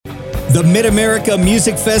The Mid-America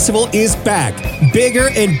Music Festival is back, bigger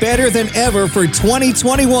and better than ever for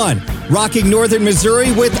 2021, rocking Northern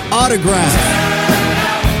Missouri with Autograph,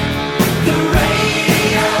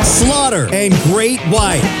 Slaughter, and Great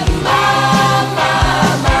White.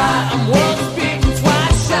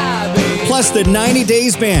 Plus the 90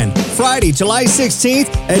 Days Band, Friday, July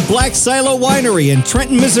 16th at Black Silo Winery in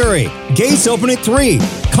Trenton, Missouri. Gates open at 3.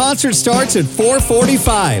 Concert starts at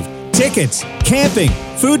 4:45. Tickets, camping,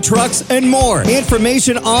 food trucks, and more.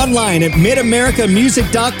 Information online at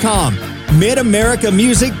midamericamusic.com.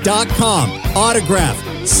 midamericamusic.com. Autograph,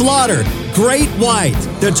 Slaughter, Great White.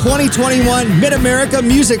 The 2021 Mid-America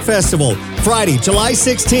Music Festival, Friday, July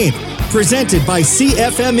 16th. Presented by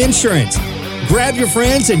CFM Insurance. Grab your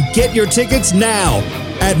friends and get your tickets now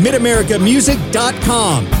at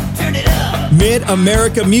midamericamusic.com. Turn it up.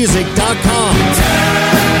 midamericamusic.com.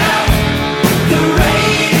 Turn up the radio.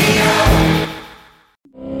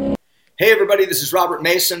 Hey everybody, this is Robert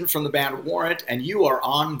Mason from the band Warrant, and you are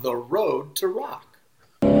on the road to rock.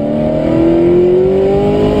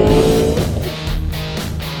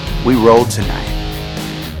 We roll tonight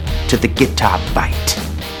to the guitar bite,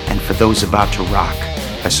 and for those about to rock,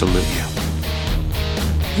 I salute you.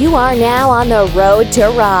 You are now on the road to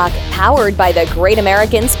rock, powered by the Great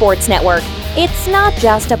American Sports Network. It's not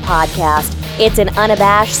just a podcast, it's an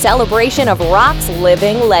unabashed celebration of rock's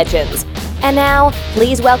living legends. And now,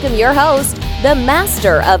 please welcome your host, the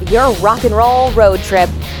master of your rock and roll road trip,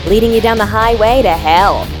 leading you down the highway to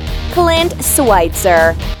hell, Clint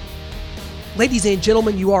Schweitzer. Ladies and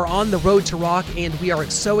gentlemen, you are on the road to rock, and we are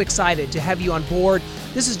so excited to have you on board.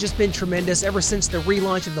 This has just been tremendous ever since the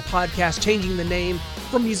relaunch of the podcast, changing the name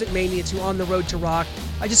from Music Mania to On the Road to Rock.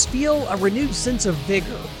 I just feel a renewed sense of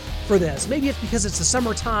vigor for this. Maybe it's because it's the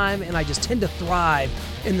summertime and I just tend to thrive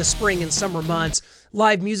in the spring and summer months.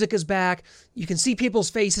 Live music is back. You can see people's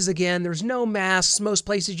faces again. There's no masks. Most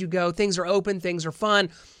places you go, things are open, things are fun.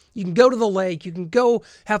 You can go to the lake. You can go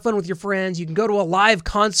have fun with your friends. You can go to a live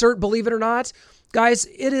concert, believe it or not. Guys,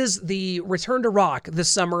 it is the return to rock this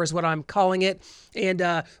summer is what I'm calling it. And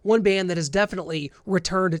one band that has definitely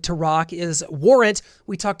returned to rock is Warrant.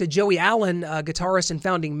 We talked to Joey Allen, guitarist and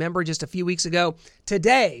founding member, just a few weeks ago.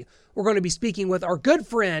 Today, we're going to be speaking with our good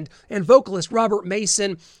friend and vocalist, Robert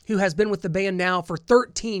Mason, who has been with the band now for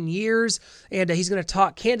 13 years. And he's going to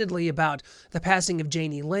talk candidly about the passing of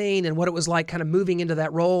Janie Lane and what it was like kind of moving into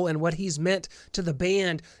that role and what he's meant to the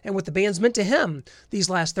band and what the band's meant to him these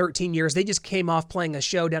last 13 years. They just came off playing a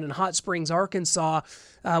show down in Hot Springs, Arkansas,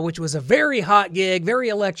 which was a very hot gig, very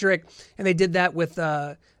electric. And they did that with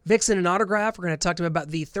Vixen and Autograph. We're going to talk to him about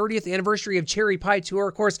the 30th anniversary of Cherry Pie Tour.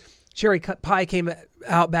 Of course, Cherry Pie came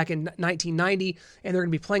out back in 1990, and they're going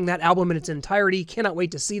to be playing that album in its entirety. Cannot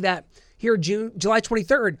wait to see that here July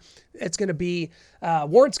 23rd. It's going to be,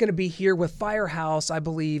 Warrant's going to be here with Firehouse, I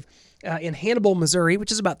believe, in Hannibal, Missouri,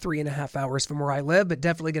 which is about 3.5 hours from where I live, but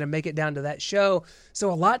definitely going to make it down to that show. So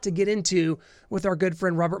a lot to get into with our good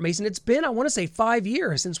friend Robert Mason. It's been, I want to say, 5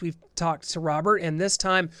 years since we've talked to Robert, and this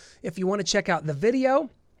time, if you want to check out the video,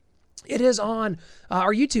 it is on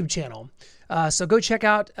our YouTube channel. So go check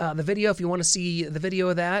out the video if you want to see the video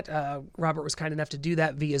of that. Robert was kind enough to do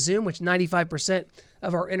that via Zoom, which 95%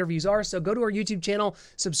 of our interviews are. So go to our YouTube channel,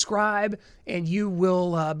 subscribe, and you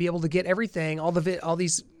will be able to get everything, all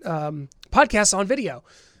these podcasts on video.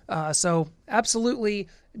 So absolutely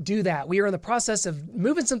do that. We are in the process of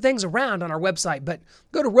moving some things around on our website, but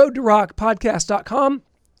go to roadtorockpodcast.com.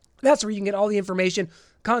 That's where you can get all the information.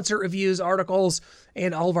 Concert reviews, articles,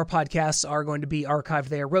 and all of our podcasts are going to be archived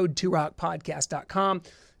there. roadtorockpodcast.com.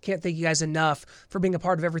 Can't thank you guys enough for being a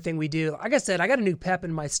part of everything we do. Like I said, I got a new pep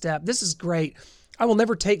in my step. This is great. I will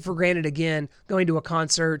never take for granted again going to a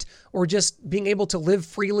concert or just being able to live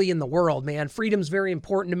freely in the world, man. Freedom's very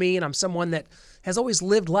important to me, and I'm someone that has always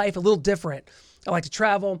lived life a little different. I like to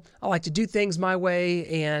travel. I like to do things my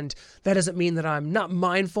way, and that doesn't mean that I'm not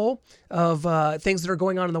mindful of things that are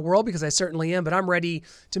going on in the world, because I certainly am, but I'm ready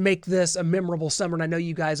to make this a memorable summer, and I know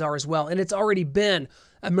you guys are as well. And it's already been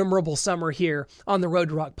a memorable summer here on the Road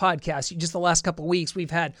to Rock podcast. Just the last couple of weeks, we've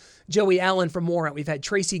had Joey Allen from Warrant. We've had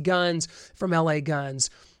Tracy Guns from LA Guns.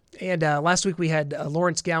 And last week we had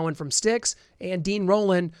Lawrence Gowan from Styx and Dean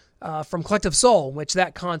Rowland from Collective Soul, which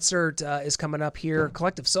that concert is coming up here.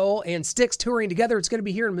 Collective Soul and Styx touring together. It's going to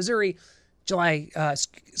be here in Missouri, June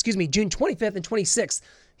 25th and 26th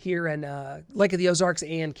here in Lake of the Ozarks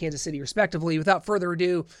and Kansas City, respectively. Without further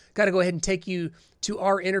ado, got to go ahead and take you to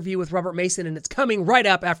our interview with Robert Mason, and it's coming right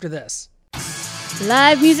up after this.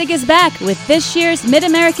 Live music is back with this year's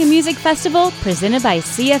Mid-American Music Festival presented by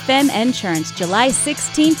CFM Insurance, July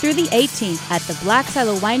 16th through the 18th at the Black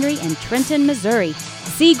Silo Winery in Trenton, Missouri.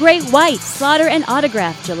 See Great White, Slaughter, and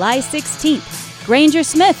Autograph, July 16th. Granger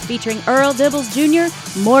Smith featuring Earl Dibbles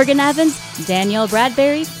Jr., Morgan Evans, Danielle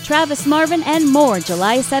Bradbury, Travis Marvin, and more,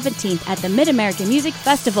 July 17th at the Mid-American Music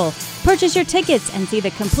Festival. Purchase your tickets and see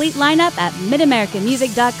the complete lineup at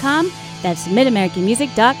midamericanmusic.com. That's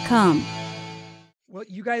midamericanmusic.com. Well,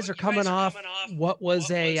 you guys are coming off what was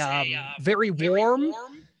a very warm,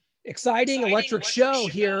 exciting, electric show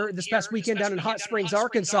here this past weekend down in Hot Springs,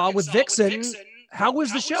 Arkansas with Vixen. How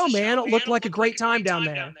was the show, man? It looked like a great time down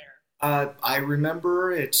there. I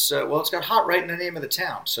remember it's got hot right in the name of the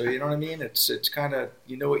town. So you know what I mean? It's kind of,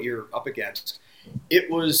 you know what you're up against. It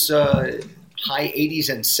was high 80s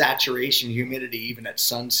and saturation humidity even at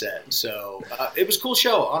sunset. So it was a cool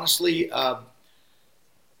show. Honestly,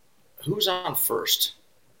 who was on first?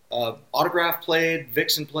 Autograph played,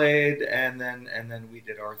 Vixen played, and then we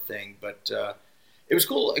did our thing. But it was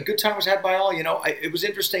cool. A good time was had by all. You know, it was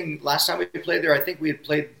interesting. Last time we played there, I think we had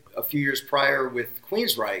played a few years prior with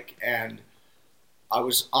Queensryche, and I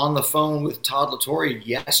was on the phone with Todd LaTorre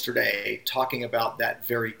yesterday talking about that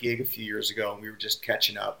very gig a few years ago, and we were just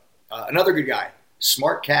catching up. Another good guy,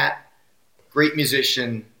 smart cat, great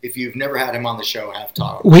musician. If you've never had him on the show, have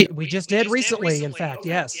Todd. We just did recently, in fact,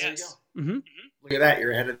 yes. Mm-hmm. Look at that,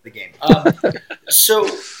 you're ahead of the game. So,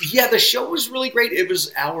 yeah, the show was really great. It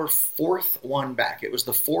was our fourth one back. It was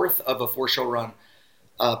the fourth of a 4-show run.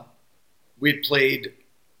 We had played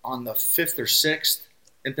on the 5th or 6th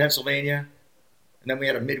in Pennsylvania, and then we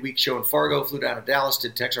had a midweek show in Fargo, flew down to Dallas,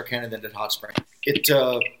 did Texarkana, and then did Hot Springs. It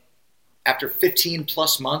after 15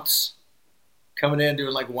 plus months coming in,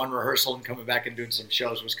 doing like one rehearsal and coming back and doing some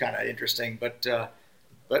shows was kind of interesting, but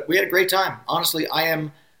we had a great time. Honestly, I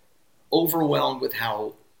am overwhelmed with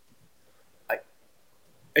how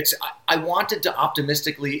I wanted to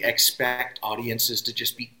optimistically expect audiences to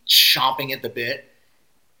just be chomping at the bit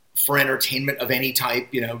for entertainment of any type,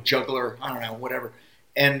 you know, juggler, I don't know, whatever.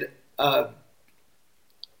 And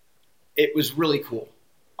it was really cool.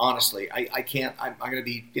 Honestly, I'm going to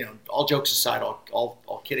be, you know, all jokes aside,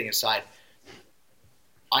 all kidding aside,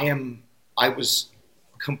 I was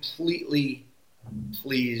completely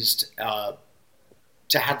pleased to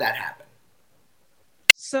have that happen.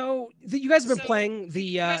 So you guys have been playing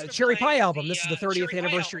the Cherry Pie album. This is the 30th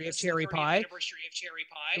anniversary of Cherry Pie.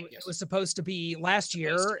 It was supposed to be last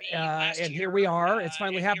year, and here we are. It's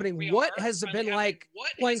finally happening. What has it been like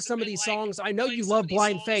playing some of these songs? I know you love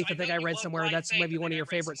Blind Faith. I think I read somewhere that's maybe one of your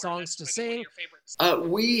favorite songs to sing.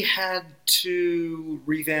 We had to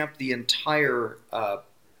revamp the entire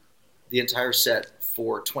set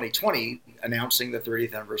for 2020, announcing the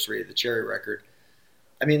 30th anniversary of the Cherry record.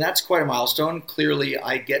 I mean, that's quite a milestone. Clearly,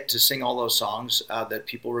 I get to sing all those songs that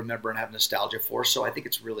people remember and have nostalgia for. So I think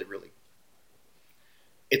it's really, really,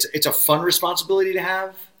 it's a fun responsibility to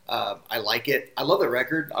have. I like it. I love the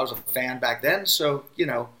record. I was a fan back then. So, you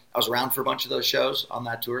know, I was around for a bunch of those shows on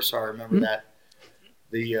that tour. So I remember that,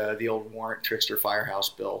 the old Warrant Trickster Firehouse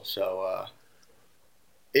bill. So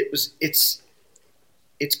it's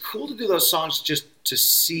cool to do those songs just to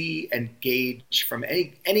see and gauge from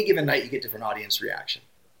any given night. You get different audience reaction.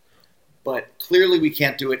 But clearly we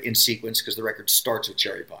can't do it in sequence because the record starts with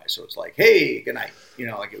Cherry Pie. So it's like, hey, good night. You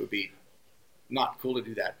know, like it would be not cool to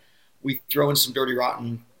do that. We throw in some Dirty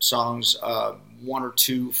Rotten songs, one or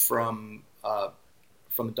two from the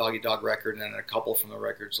Doggy Dog record, and then a couple from the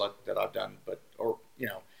records that I've done. But, or, you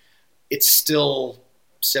know, it's still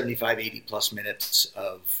 75, 80 plus minutes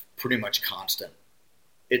of pretty much constant.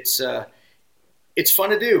 It's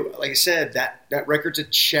fun to do. Like I said, that record's a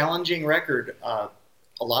challenging record. A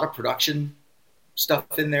lot of production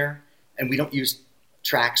stuff in there, and we don't use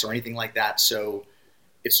tracks or anything like that. So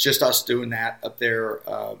it's just us doing that up there,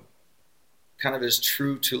 kind of as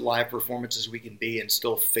true to live performance as we can be, and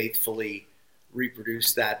still faithfully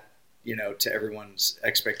reproduce that, you know, to everyone's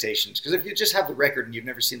expectations. Because if you just have the record and you've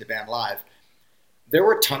never seen the band live, there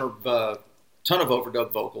were a ton of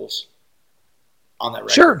overdub vocals on that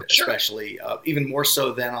record, sure. Especially even more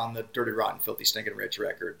so than on the Dirty Rotten Filthy Stinkin' Rich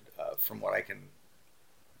record, from what I can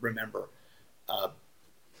remember.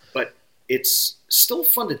 But it's still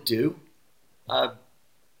fun to do.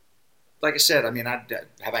 Like I said, I mean,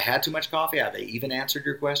 have I had too much coffee? Have I even answered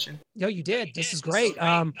your question? No, you did. This is great.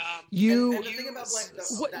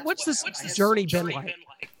 What's this journey been like?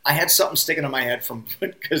 I had something sticking in my head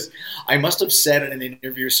because I must have said in an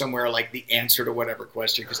interview somewhere like the answer to whatever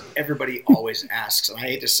question, because everybody always asks, and I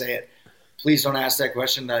hate to say it, please don't ask that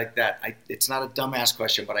question like that. It's not a dumbass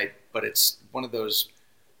question, but it's one of those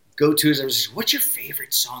go-tos. I was, what's your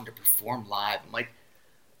favorite song to perform live? I'm like,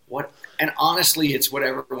 what? And honestly, it's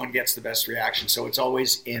whatever one gets the best reaction. So it's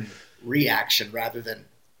always in reaction rather than,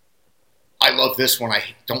 I love this one, I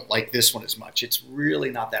don't like this one as much. It's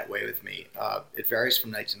really not that way with me. It varies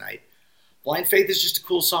from night to night. Blind Faith is just a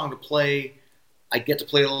cool song to play. I get to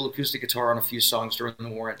play a little acoustic guitar on a few songs during the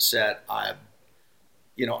Warrant set. I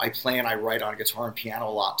play and I write on guitar and piano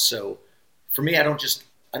a lot. So for me, I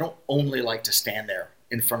don't only like to stand there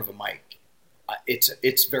in front of a mic.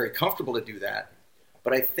 It's very comfortable to do that.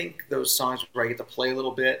 But I think those songs where I get to play a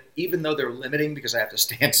little bit, even though they're limiting because I have to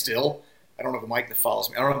stand still, I don't have a mic that follows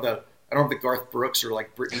me. I don't have the Garth Brooks or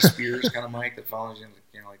like Britney Spears kind of mic that follows you,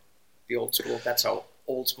 like the old school. That's how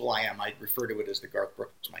old school I am. I refer to it as the Garth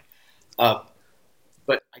Brooks mic.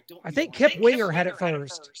 But I think Kip Winger had it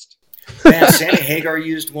first. Man, Sammy Hagar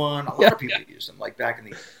used one. A lot of people used them, like back in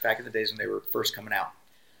the days when they were first coming out.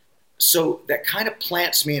 So that kind of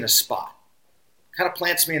plants me in a spot. Where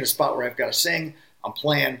I've got to sing. I'm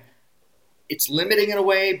playing. It's limiting in a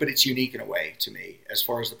way, but it's unique in a way to me as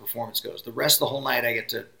far as the performance goes. The rest of the whole night, I get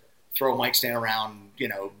to throw a mic stand around,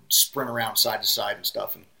 sprint around side to side and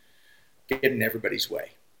stuff, and get in everybody's way.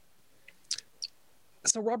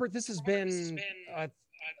 So, Robert, this has been a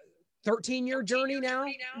 13-year journey now.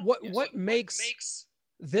 What makes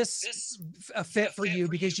this a fit for you?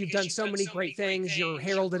 Because you've done so many great things. You're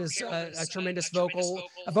heralded as a tremendous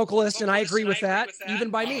vocalist, and I agree with that, even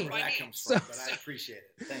by me. Where that comes from, but I appreciate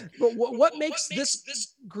it. Thank you. But what makes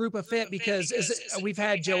this group a fit? Because we've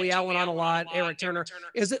had Joey Allen on a lot, Eric Turner.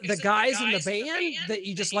 Is it the guys in the band that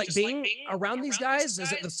you just like being around these guys?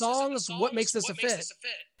 Is it the songs? What makes this a fit?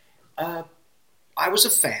 I was a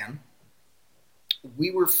fan.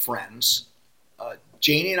 We were friends.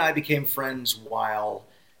 Janie and I became friends while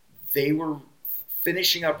they were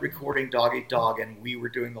finishing up recording Dog Eat Dog, and we were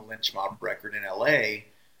doing the Lynch Mob record in L.A.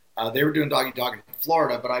 They were doing Dog Eat Dog in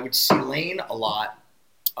Florida, but I would see Lane a lot,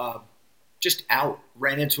 just out.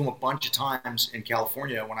 Ran into him a bunch of times in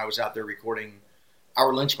California when I was out there recording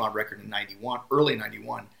our Lynch Mob record in 91, early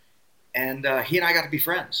 91. And he and I got to be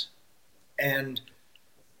friends. And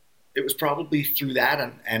it was probably through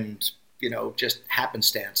that and just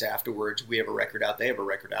happenstance afterwards. We have a record out. They have a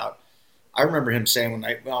record out. I remember him saying one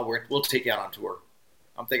night, well, we'll take you out on tour.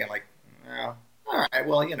 I'm thinking like, all right,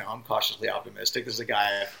 well, I'm cautiously optimistic. This is a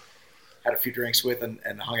guy I had a few drinks with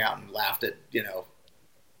and hung out and laughed at,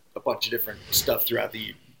 a bunch of different stuff throughout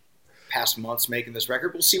the past months making this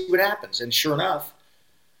record. We'll see what happens. And sure enough,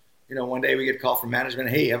 one day we get a call from management.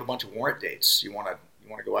 Hey, you have a bunch of Warrant dates. You want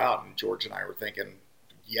to go out? And George and I were thinking,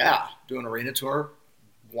 yeah, do an arena tour.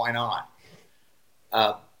 Why not?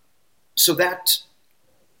 So that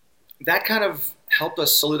kind of helped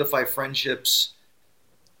us solidify friendships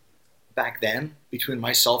back then between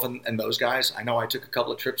myself and those guys. I know I took a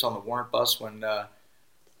couple of trips on the Warrant bus when,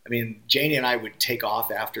 Janie and I would take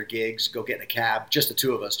off after gigs, go get in a cab, just the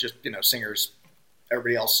two of us, just, singers.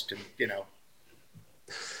 Everybody else can,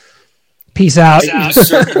 Peace out.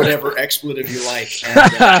 Insert whatever expletive you like. And,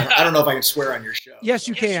 I don't know if I can swear on your show. Yes,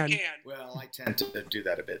 you can. Well, I tend to do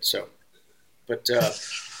that a bit. So, but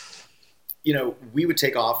we would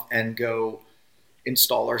take off and go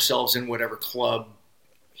install ourselves in whatever club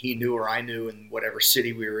he knew or I knew in whatever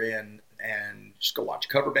city we were in, and just go watch a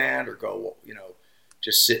cover band or go,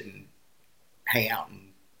 just sit and hang out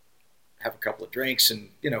and have a couple of drinks and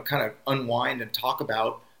kind of unwind and talk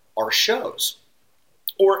about our shows.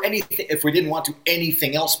 Or anything, if we didn't want to,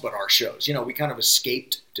 anything else but our shows. We kind of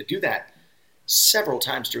escaped to do that several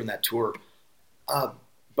times during that tour.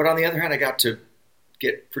 But on the other hand, I got to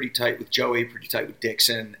get pretty tight with Joey, pretty tight with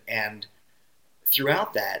Dixon. And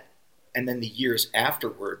throughout that, and then the years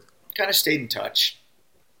afterward, kind of stayed in touch.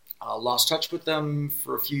 Lost touch with them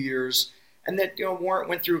for a few years. And then, Warrant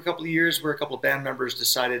went through a couple of years where a couple of band members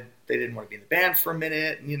decided they didn't want to be in the band for a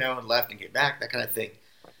minute, and left and came back, that kind of thing.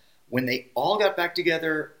 When they all got back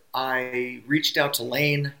together, I reached out to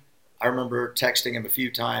Lane. I remember texting him a few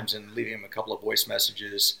times and leaving him a couple of voice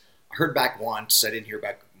messages. I heard back once. I didn't hear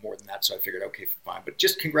back more than that, so I figured, okay, fine. But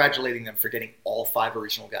just congratulating them for getting all 5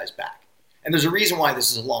 original guys back. And there's a reason why this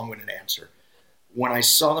is a long-winded answer. When I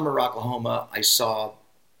saw them at Rocklahoma, I saw,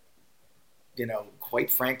 quite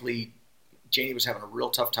frankly, Janie was having a real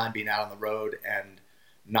tough time being out on the road and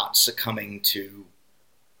not succumbing to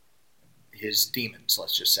his demons,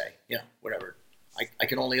 let's just say, whatever. I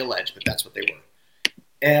can only allege, but that's what they were.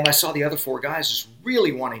 And I saw the other 4 guys just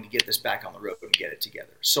really wanting to get this back on the road and get it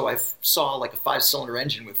together. So I saw like a 5-cylinder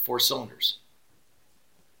engine with 4 cylinders,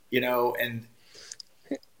 and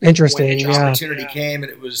interesting. When the opportunity came,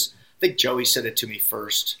 and it was, I think Joey said it to me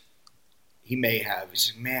first. he may have. He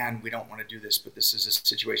said, man, we don't want to do this, but this is a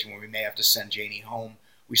situation where we may have to send Janie home.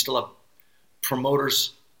 We still have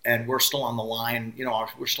promoters, and we're still on the line. You know,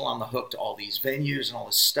 we're still on the hook to all these venues and all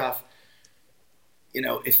this stuff. You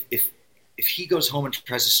know, if he goes home and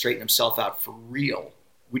tries to straighten himself out for real,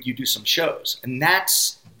 would you do some shows? And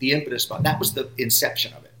that's the impetus. That was the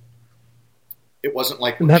inception of it. It wasn't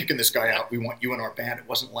like, we're kicking this guy out, we want you in our band. It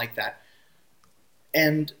wasn't like that.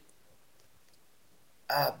 And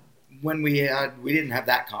when we didn't have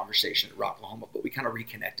that conversation at Rocklahoma, but we kind of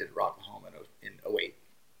reconnected at Rocklahoma in 2008.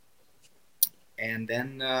 And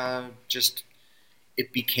then just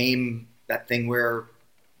it became that thing where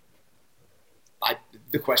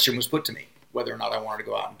the question was put to me whether or not I wanted to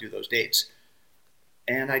go out and do those dates.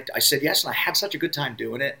 And I said yes, and I had such a good time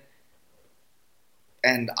doing it.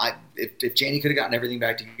 And if Janie could have gotten everything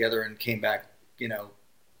back together and came back, you know,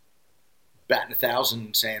 batting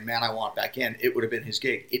 1,000 saying, man, I want back in, it would have been his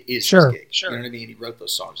gig. It is his gig. Sure. You know what I mean? He wrote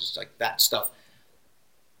those songs. It's like that stuff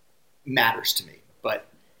matters to me. But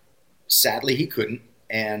sadly, he couldn't,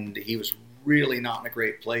 and he was really not in a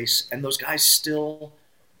great place. And those guys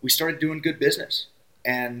we started doing good business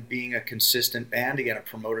and being a consistent band again, and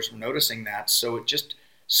promoters were noticing that. So it just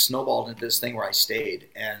snowballed into this thing where I stayed.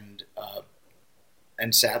 And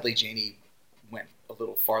sadly, Janie went a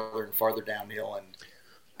little farther and farther downhill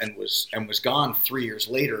and was gone 3 years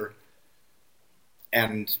later.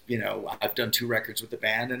 And, you know, I've done 2 records with the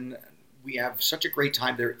band, and we have such a great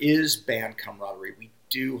time. There is band camaraderie. We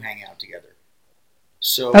do hang out together.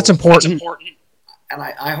 So that's important. And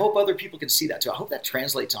I hope other people can see that too. I hope that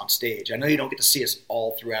translates on stage. I know you don't get to see us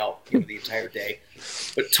all throughout the entire day,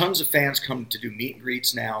 but tons of fans come to do meet and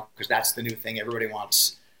greets now because that's the new thing. Everybody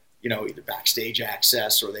wants, you know, either backstage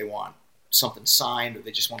access, or they want something signed, or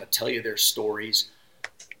they just want to tell you their stories.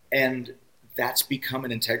 And that's become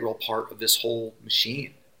an integral part of this whole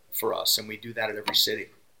machine for us. And we do that at every city.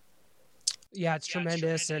 Yeah, it's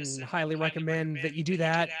tremendous, and highly recommend that you do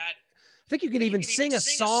that. I think you can even sing a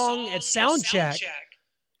song at sound check.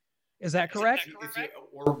 Is that correct?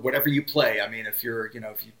 Or whatever you play. I mean, if you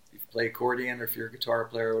play accordion, or if you're a guitar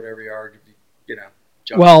player, or whatever you are, you know,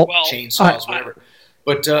 chainsaws, whatever.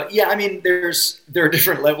 But yeah, I mean, there are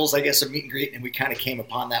different levels, I guess, of meet and greet, and we kind of came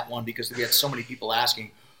upon that one because we had so many people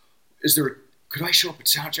asking, could I show up at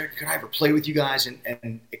soundcheck? Could I ever play with you guys?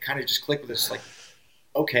 And it kind of just clicked with us, like,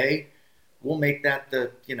 okay, we'll make that the,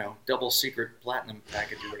 you know, double secret platinum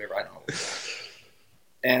package or whatever. I don't know.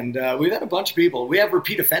 And we've had a bunch of people. We have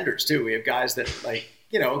repeat offenders too. We have guys that, like,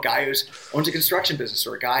 you know, a guy who owns a construction business,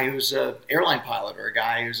 or a guy who's an airline pilot, or a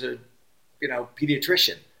guy who's a, you know,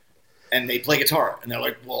 pediatrician. And they play guitar, and they're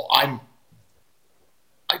like, well, I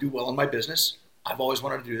do well in my business. I've always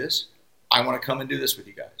wanted to do this. I want to come and do this with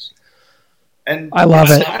you guys. And I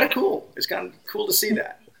love it. It's kind of cool. It's kind of cool to see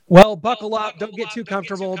that. Well, buckle up. Don't get too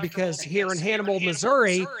comfortable, because here in Hannibal,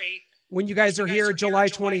 Missouri, when you guys are here July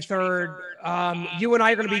 23rd, you and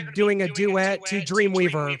I are going to be doing a duet to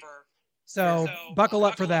Dreamweaver. So buckle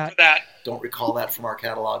up for that. Don't recall that from our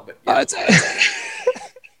catalog, but yeah.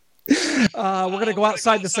 We're going to go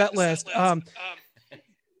outside the set list.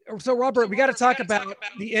 So, Robert, we got to talk about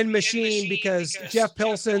the End Machine, because Jeff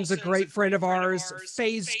Pilson's a great friend of ours.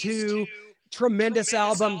 Phase 2, tremendous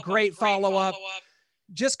album, great follow-up.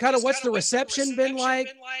 Just kind of what's the reception been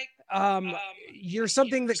like? You're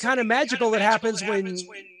something that kind of magical that happens when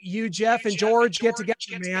you, Jeff, and George get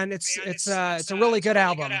together, man. It's a really good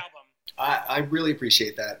album. I really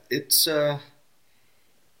appreciate that.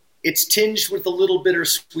 It's tinged with a little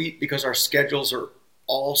bittersweet because our schedules are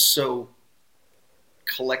all so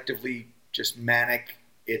collectively just manic.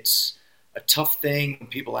 It's a tough thing when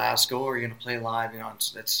people ask, "Oh, are you going to play live?" You know,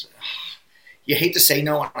 you hate to say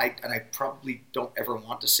no, and I probably don't ever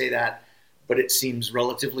want to say that, but it seems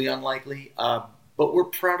relatively unlikely. But we're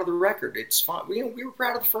proud of the record. It's fun. We were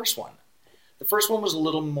proud of the first one. The first one was a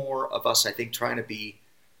little more of us, I think, trying to be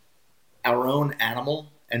our own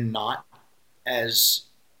animal and not as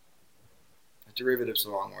derivative's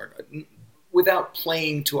the wrong word. Without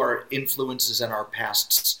playing to our influences and our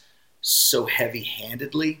pasts so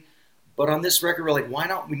heavy-handedly. But on this record, we're like, why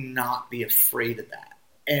don't we not be afraid of that?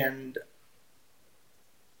 And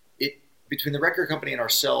between the record company and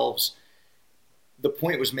ourselves, the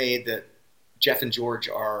point was made that Jeff and George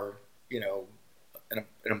are, you know, an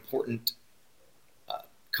important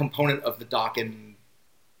component of the Dokken,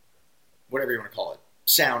 whatever you want to call it,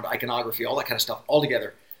 sound, iconography, all that kind of stuff, all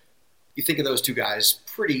together. You think of those two guys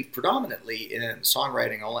pretty predominantly in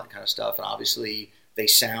songwriting, all that kind of stuff, and obviously they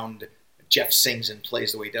sound, Jeff sings and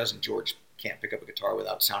plays the way he does, and George can't pick up a guitar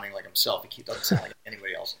without sounding like himself. He doesn't sound like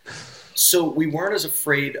anybody else. So we weren't as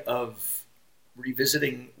afraid of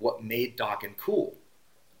revisiting what made Dokken cool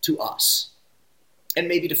to us, and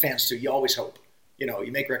maybe to fans too. You always hope,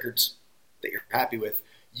 you make records that you're happy with,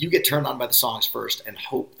 you get turned on by the songs first and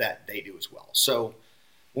hope that they do as well. So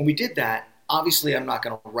when we did that, obviously I'm not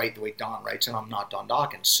going to write the way Don writes, and I'm not Don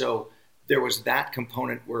Dokken. So there was that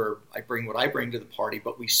component where I bring what I bring to the party,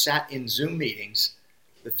 but we sat in Zoom meetings,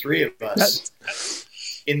 the three of us,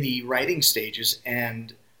 in the writing stages,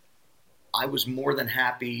 and I was more than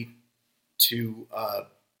happy to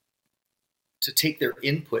take their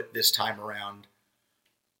input this time around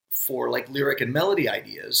for like lyric and melody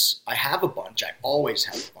ideas. I have a bunch. I always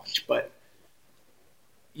have a bunch, but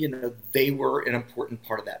they were an important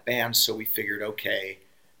part of that band. So we figured, okay,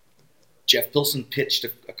 Jeff Pilson pitched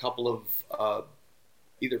a couple of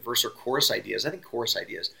either verse or chorus ideas. I think chorus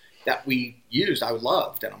ideas that we used, I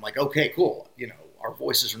loved. And I'm like, okay, cool. Our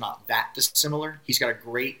voices are not that dissimilar. He's got a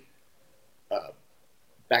great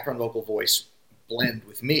background vocal voice blend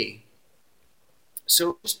with me.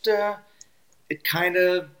 So just, it kind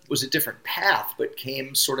of was a different path, but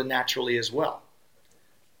came sort of naturally as well.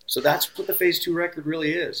 So that's what the Phase 2 record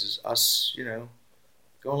really is us,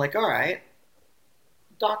 going like, all right,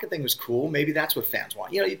 Dokken thing was cool. Maybe that's what fans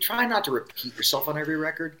want. You try not to repeat yourself on every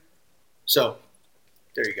record. So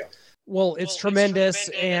there you go. Well, it's tremendous.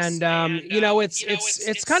 And,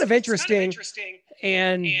 it's kind of interesting.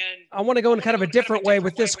 And I want to go in kind of a different way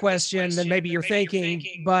with this question than maybe you're thinking.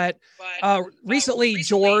 But recently,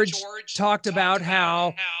 George talked about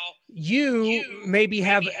how you maybe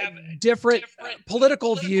have different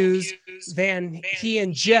political views than he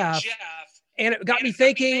and Jeff. And it got me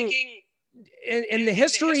thinking, in the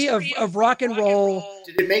history of rock and roll.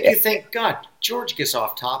 Did it make you think, God, George gets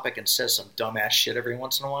off topic and says some dumbass shit every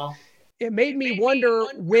once in a while? It made me wonder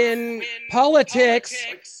when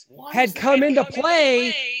politics had come into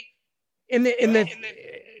play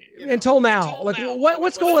until now. Like,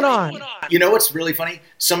 what's going on? What's really funny?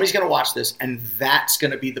 Somebody's going to watch this, and that's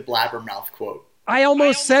going to be the blabbermouth quote. I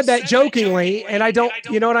almost said that jokingly, and I don't.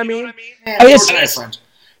 You know what I mean? Man, George and I are friends.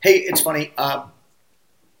 Hey, it's funny.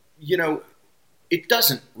 It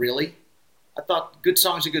doesn't really. I thought good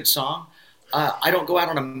song's a good song. I don't go out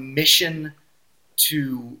on a mission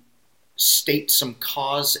to state some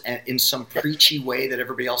cause in some preachy way that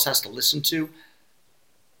everybody else has to listen to.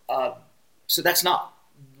 So that's not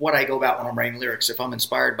what I go about when I'm writing lyrics. If I'm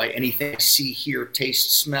inspired by anything I see, hear,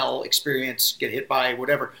 taste, smell, experience, get hit by,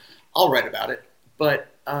 whatever, I'll write about it.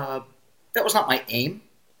 But that was not my aim.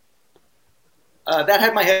 That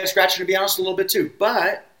had my head scratching, to be honest, a little bit too.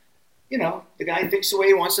 But, the guy thinks the way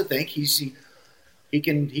he wants to think. He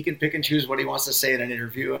can pick and choose what he wants to say in an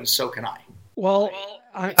interview, and so can I. Well,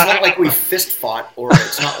 it's not like we fist fought, or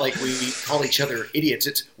it's not like we call each other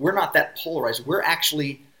idiots. We're not that polarized. We're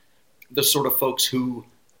actually the sort of folks who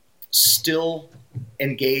still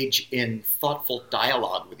engage in thoughtful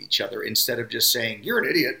dialogue with each other instead of just saying, "You're an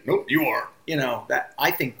idiot." Nope, you are. That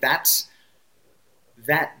I think that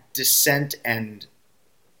dissent and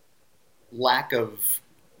lack of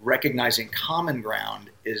recognizing common ground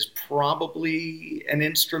is probably an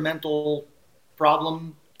instrumental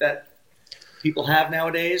problem that people have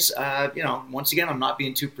nowadays. Once again, I'm not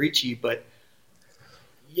being too preachy, but,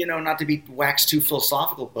 not to be waxed too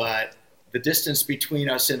philosophical, but the distance between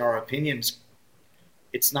us and our opinions,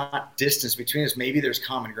 it's not distance between us. Maybe there's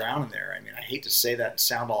common ground in there. I mean, I hate to say that and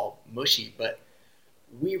sound all mushy, but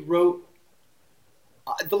we wrote,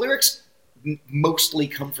 the lyrics mostly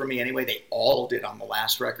come from me anyway. They all did on the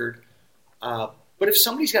last record. But if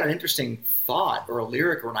somebody's got an interesting thought or a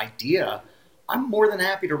lyric or an idea, I'm more than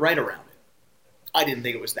happy to write around it. I didn't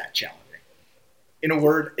think it was that challenging. In a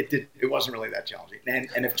word, it wasn't really that challenging.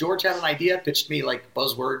 And if George had an idea, pitched me like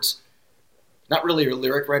buzzwords, not really a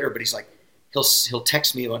lyric writer, but he's like, he'll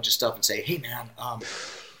text me a bunch of stuff and say, "Hey man,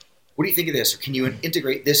 what do you think of this? Or can you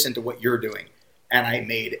integrate this into what you're doing?" And I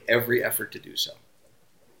made every effort to do so.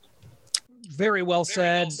 Very well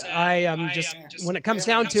said. When it comes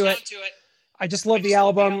down to it, I just love the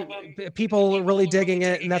album. People are really digging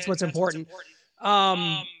it, and that's what's important.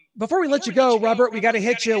 Before we let you go, Robert, we got to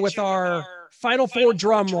hit you with our final 4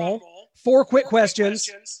 drum roll. 4 quick questions.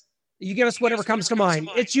 You give us whatever comes to mind.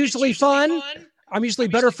 It's usually fun. I'm usually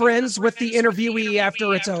better friends with the interviewee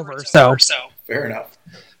after it's over. So fair enough.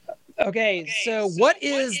 Okay, so what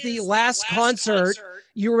is the last concert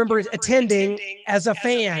you remember attending as a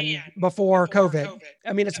fan before COVID?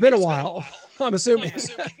 I mean, it's been a while, I'm assuming.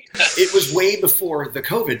 It was way before the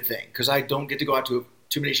COVID thing, because I don't get to go out to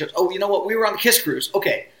too many shows. Oh, you know what? We were on the Kiss cruise.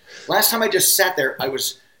 Okay. Last time I just sat there,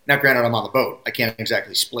 now granted I'm on the boat. I can't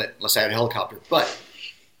exactly split unless I had a helicopter. But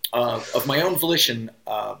of my own volition,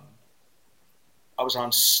 I was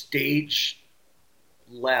on stage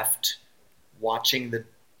left watching the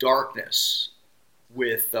darkness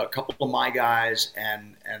with a couple of my guys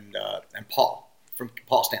and Paul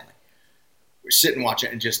Stanley. We're sitting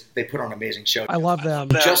watching and just they put on an amazing show. I love them.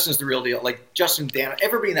 Justin's the real deal. Like Justin, Dan,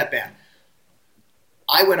 everybody in that band.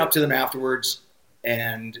 I went up to them afterwards,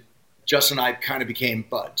 and Justin and I kind of became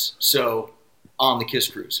buds. So on the Kiss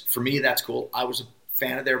cruise, for me, that's cool. I was a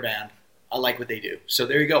fan of their band. I like what they do. So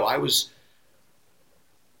there you go. That was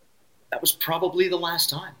probably the last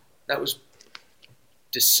time. That was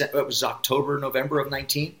December. It was October, November of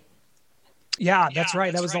 19. Yeah, that's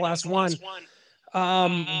right. That was the last one.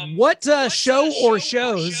 What show or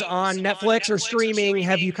shows on Netflix or streaming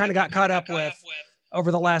have you kind of got caught up with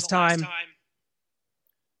over the last time?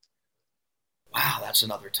 Wow, that's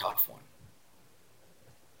another tough one.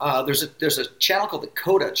 There's a channel called the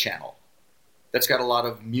Coda Channel that's got a lot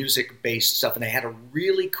of music-based stuff, and they had a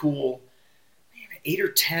really cool 8 or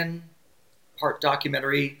 10 part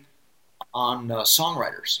documentary on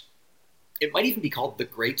songwriters. It might even be called The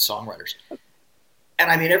Great Songwriters. And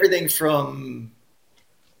I mean, everything from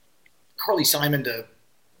Carly Simon to I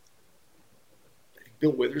think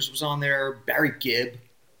Bill Withers was on there, Barry Gibb.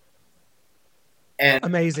 And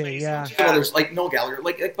amazing, yeah. Others like Noel Gallagher,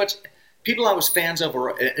 like but people I was fans of,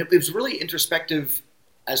 or it was really introspective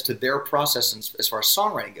as to their process as far as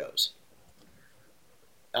songwriting goes.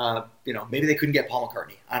 Maybe they couldn't get Paul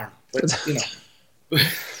McCartney. I don't know, but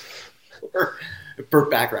or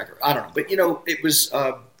Burt Bacharach. I don't know, but it was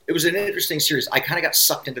an interesting series. I kind of got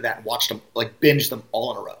sucked into that and watched them, like binged them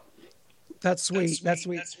all in a row. That's sweet. That's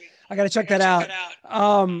sweet. I got to check that out.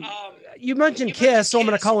 You mentioned Kiss, so I'm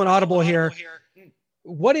going to call an audible here.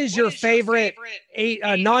 What is your favorite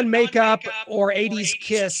non-makeup or 80s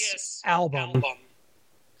Kiss album?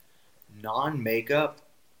 Non-makeup?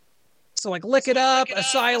 So like Lick It Up,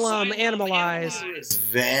 Asylum, Animalize.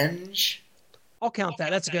 Revenge? I'll count that.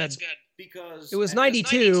 That's good. Because it was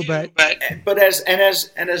 92, but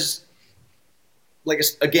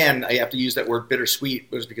again, I have to use that word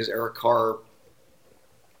bittersweet, was because Eric Carr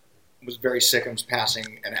was very sick and was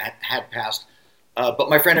passing and had passed. But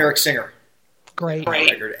my friend Eric Singer, great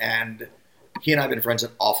record, and he and I have been friends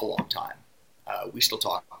an awful long time. We still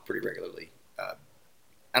talk pretty regularly,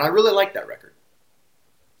 and I really like that record.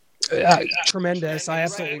 Tremendous. I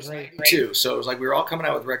absolutely agree. Too. So it was like we were all coming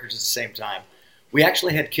out with records at the same time. We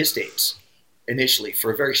actually had Kiss dates initially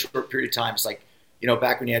for a very short period of time. It's like,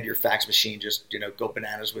 back when you had your fax machine, just, go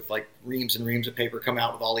bananas with like reams and reams of paper, come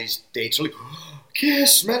out with all these dates. You're like,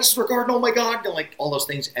 Kiss, Madison Square Garden, oh my God, like all those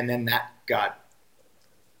things. And then that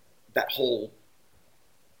whole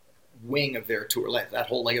wing of their tour, that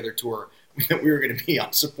whole leg of their tour that we were going to be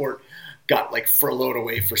on support got like furloughed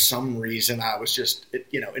away for some reason. I was just,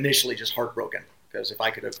 initially just heartbroken, because if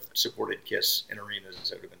I could have supported Kiss in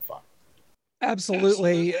arenas, it would have been fun.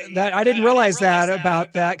 Absolutely. That I didn't realize that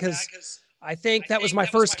about that, because I think that was my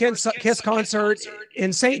first Kiss concert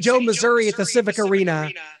in St. Joe, Missouri at the Civic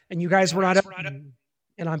Arena, and you guys were not up,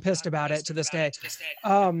 and I'm pissed about it to this day.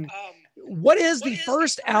 What is the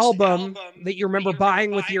first album that you remember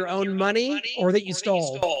buying with your own money or that you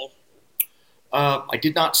stole? I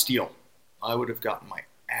did not steal. I would have gotten my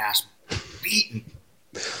ass beaten.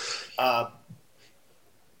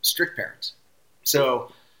 Strict parents.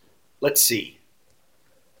 So let's see.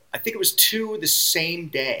 I think it was 2 the same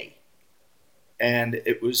day. And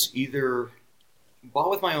it was either bought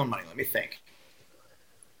with my own money. Let me think.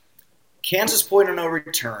 Kansas Point of No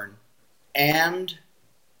Return and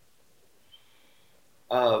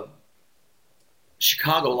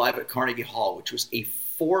Chicago Live at Carnegie Hall, which was a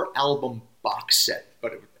 4-album box set,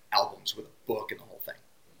 but it was albums with a book and the whole thing.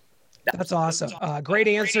 That's awesome. Great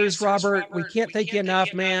answers, Robert. We can't thank you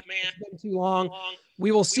enough, man. It's been too long.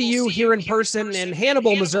 We will see you here in person in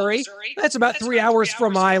Hannibal, Missouri. That's about 3 hours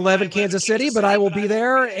from I live in Kansas City, but I will be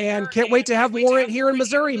there and can't wait to have Warrant here in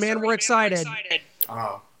Missouri, man. We're excited.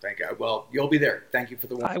 Oh, thank you. Well, you'll be there. Thank you for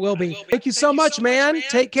the Warrant. I will be. Thank you so much, man.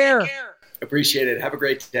 Take care. Appreciate it. Have a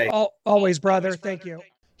great day. Always, brother. Thank you.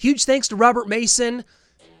 Huge thanks to Robert Mason.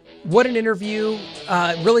 What an interview.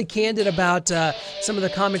 Really candid about some of the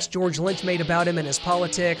comments George Lynch made about him and his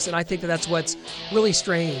politics. And I think that's what's really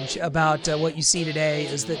strange about what you see today,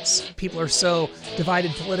 is that people are so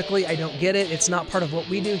divided politically. I don't get it. It's not part of what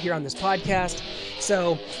we do here on this podcast.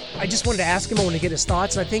 So I just wanted to ask him. I want to get his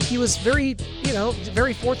thoughts. And I think he was very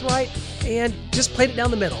forthright and just played it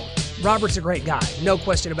down the middle. Robert's a great guy. No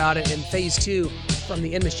question about it. And Phase 2 from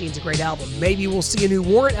the End Machine's a great album. Maybe we'll see a new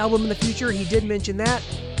Warrant album in the future. He did mention that.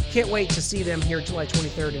 Can't wait to see them here July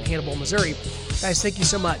 23rd in Hannibal, Missouri. Guys, thank you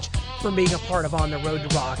so much for being a part of On the Road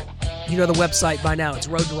to Rock. You know the website by now. It's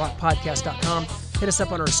roadtorockpodcast.com. Hit us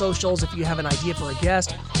up on our socials if you have an idea for a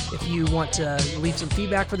guest. If you want to leave some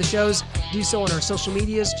feedback for the shows, do so on our social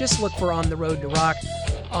medias. Just look for On the Road to Rock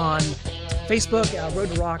on Facebook,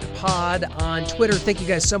 Road to Rock Pod on Twitter. Thank you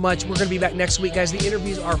guys so much. We're going to be back next week, guys. The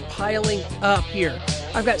interviews are piling up here.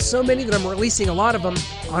 I've got so many that I'm releasing a lot of them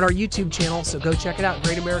on our YouTube channel, so go check it out.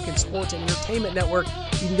 Great American Sports and Entertainment Network.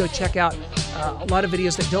 You can go check out a lot of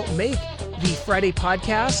videos that don't make the Friday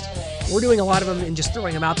podcast. We're doing a lot of them and just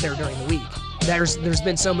throwing them out there during the week. There's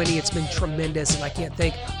been so many. It's been tremendous, and I can't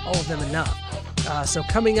thank all of them enough. So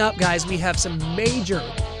coming up, guys, we have some major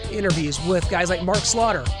interviews with guys like Mark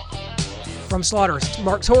Slaughter from Slaughter,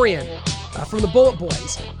 Mark Torian from the Bullet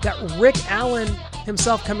Boys, got Rick Allen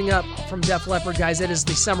himself coming up from Def Leppard, guys. It is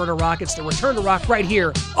the Summer to Rock. It's the Return to Rock right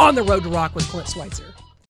here on the Road to Rock with Clint Schweitzer.